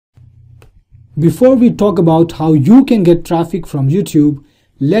Before we talk about how you can get traffic from YouTube,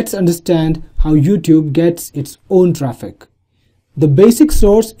 let's understand how YouTube gets its own traffic. The basic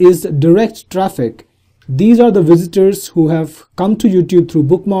source is direct traffic. These are the visitors who have come to YouTube through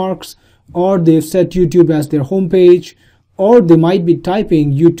bookmarks, or they've set YouTube as their homepage, or they might be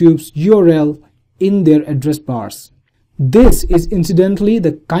typing YouTube's URL in their address bars. This is incidentally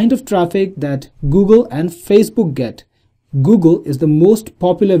the kind of traffic that Google and Facebook get. Google is the most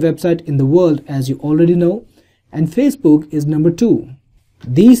popular website in the world, as you already know, and Facebook is number 2.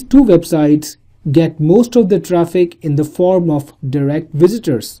 These two websites get most of the traffic in the form of direct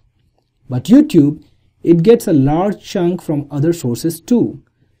visitors. But YouTube, it gets a large chunk from other sources too.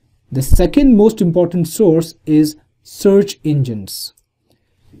 The second most important source is search engines.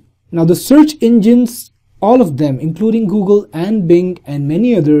 Now the search engines, all of them, including Google and Bing and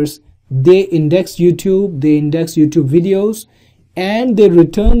many others, they index YouTube, they index YouTube videos, and they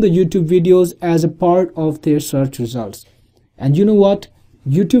return the YouTube videos as a part of their search results. And you know what?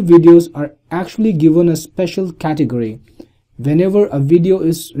 YouTube videos are actually given a special category. Whenever a video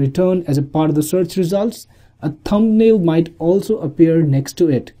is returned as a part of the search results, a thumbnail might also appear next to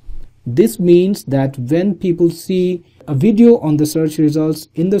it. This means that when people see a video on the search results,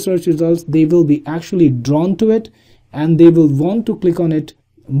 in the search results, they will be actually drawn to it and they will want to click on it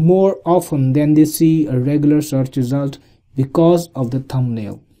more often than they see a regular search result because of the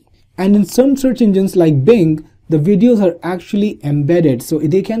thumbnail. And in some search engines like Bing, the videos are actually embedded, so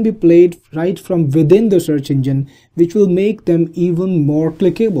they can be played right from within the search engine, which will make them even more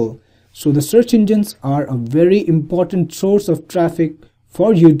clickable. So the search engines are a very important source of traffic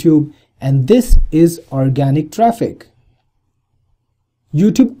for YouTube, and this is organic traffic.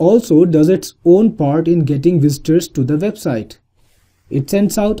 YouTube also does its own part in getting visitors to the website. It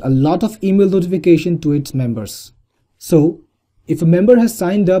sends out a lot of email notification to its members. So, if a member has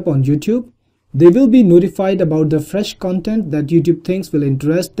signed up on YouTube, they will be notified about the fresh content that YouTube thinks will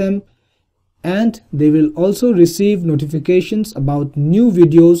interest them, and they will also receive notifications about new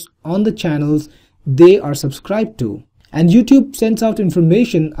videos on the channels they are subscribed to. And YouTube sends out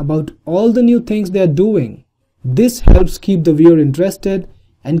information about all the new things they are doing. This helps keep the viewer interested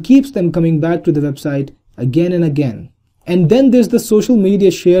and keeps them coming back to the website again and again. And then there's the social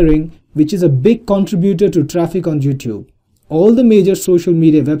media sharing, which is a big contributor to traffic on YouTube. All the major social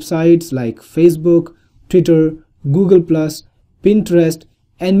media websites like Facebook, Twitter, Google+, Pinterest,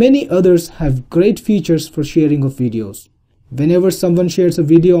 and many others have great features for sharing of videos. Whenever someone shares a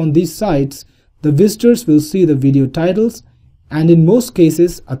video on these sites, the visitors will see the video titles and in most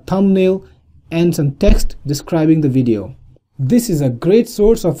cases a thumbnail and some text describing the video. This is a great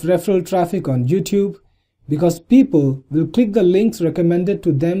source of referral traffic on YouTube because people will click the links recommended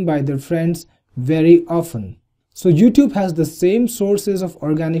to them by their friends very often. So YouTube has the same sources of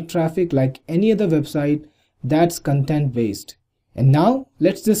organic traffic like any other website that's content based. And now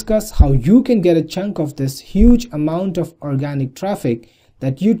let's discuss how you can get a chunk of this huge amount of organic traffic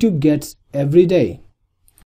that YouTube gets every day.